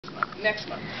Next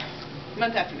month.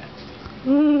 Month after next.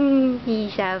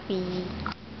 He's happy.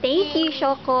 Thank you,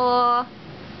 Shoko.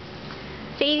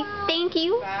 Say thank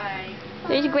you. Bye.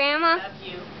 There's Grandma. I love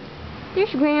you.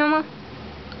 There's Grandma.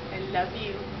 I love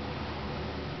you.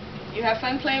 You have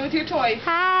fun playing with your toys.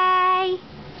 Hi.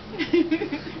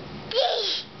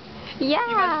 Yeah.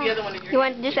 You want the other one in your You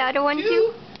want this other one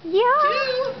too? Yeah.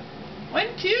 2. 1,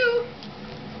 2.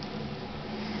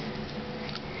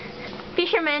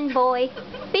 Fisherman boy.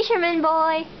 Fisherman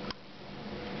boy.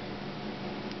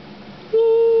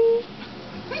 Yay.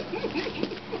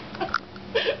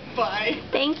 Bye.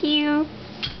 Thank you.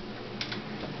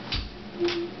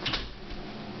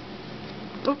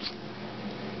 Oops.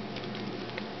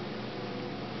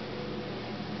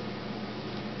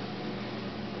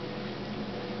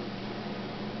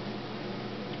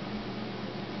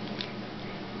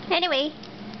 Anyway,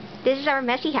 this is our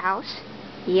messy house.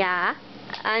 Yeah.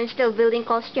 I'm still building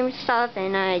costume stuff,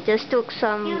 and I just took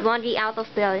some laundry out of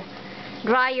the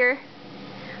dryer.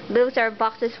 Those are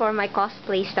boxes for my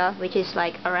cosplay stuff, which is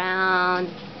like around,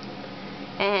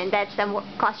 and that's the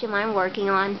costume I'm working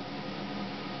on.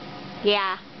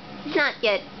 Yeah, it's not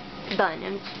yet done.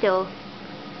 I'm still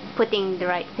putting the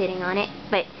right fitting on it,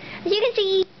 but as you can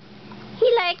see,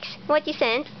 he likes what you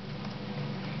sent.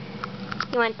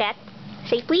 You want that?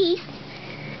 Say please.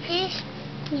 Please.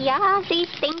 Yeah, say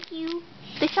thank you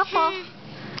to Shoko.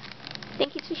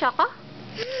 Thank you to Shoko.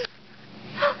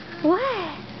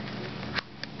 What?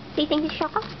 Say thank you to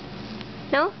Shoko.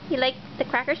 No? You like the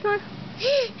crackers more?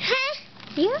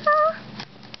 Yeah.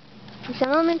 Just a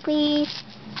moment, please.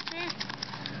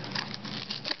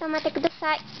 Just a moment,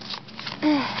 kudasai.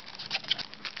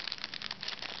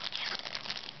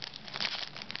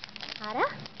 Ara?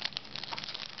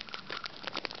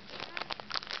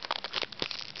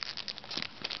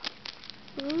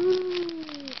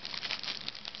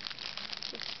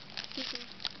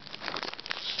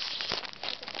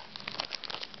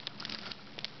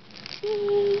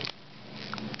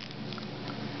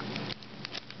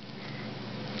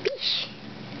 Fish.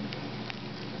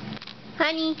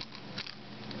 Honey,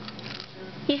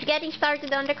 he's getting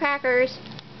started on the crackers.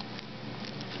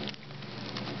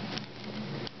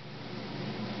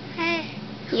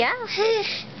 Yeah,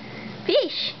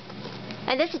 fish.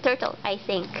 And that's a turtle, I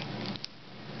think.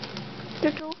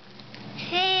 Turtle.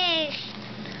 Fish.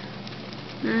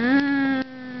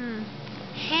 Mmm.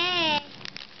 Fish.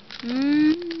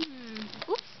 Mmm.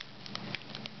 Oops.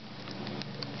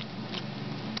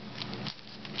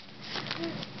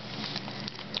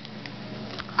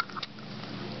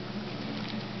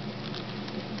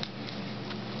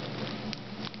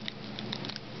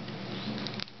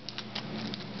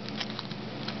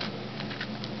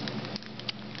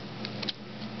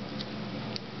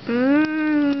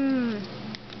 Mmm.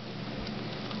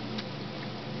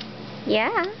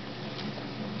 Yeah.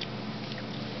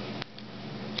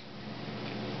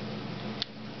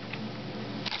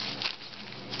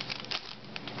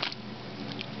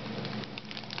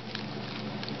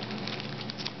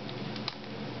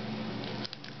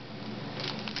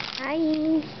 Hi.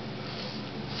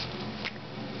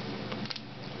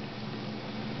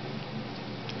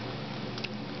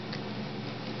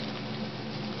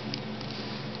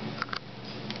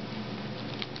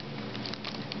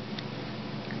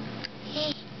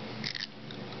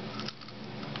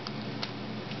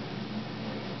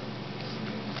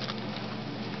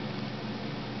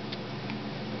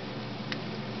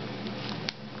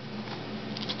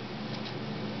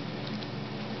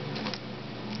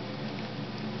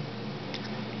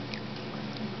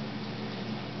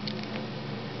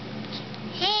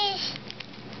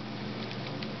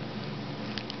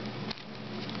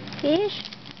 Fish.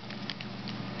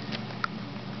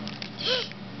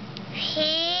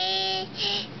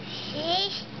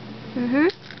 Fish. Mm-hmm.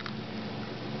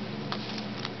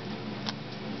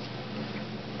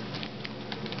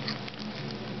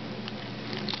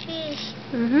 Fish.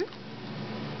 Mm-hmm.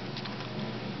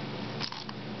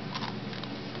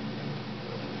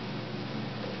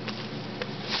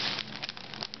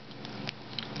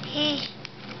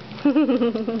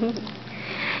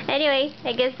 Anyway,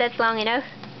 I guess that's long enough.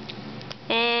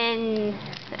 And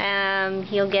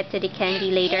he'll get to the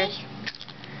candy later.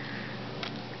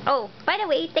 Oh, by the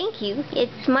way, thank you.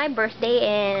 It's my birthday,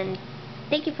 and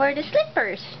thank you for the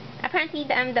slippers. Apparently,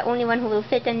 I'm the only one who will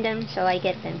fit in them, so I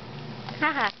get them.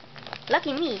 Haha.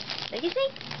 Lucky me. Don't you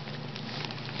think?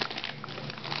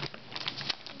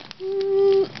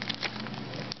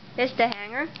 There's the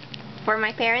hanger for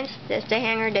my parents. There's the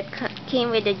hanger that came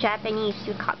with the Japanese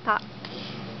Yukata.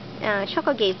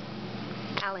 Shoko gave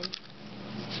Alan.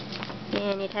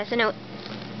 And it has a note.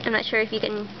 I'm not sure if you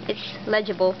can, it's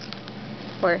legible.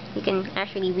 or you can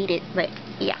actually read it, but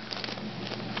yeah.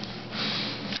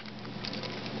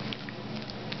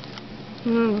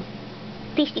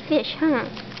 Tasty fish, huh?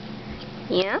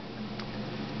 Yeah.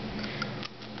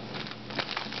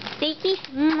 Say kiss.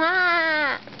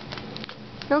 Mwah!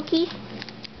 No kiss.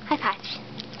 High fives.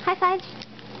 High fives.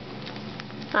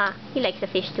 Ah, he likes the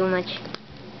fish too much.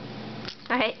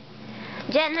 Alright.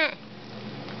 Jen na.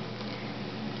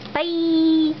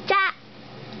 Bye! Cha!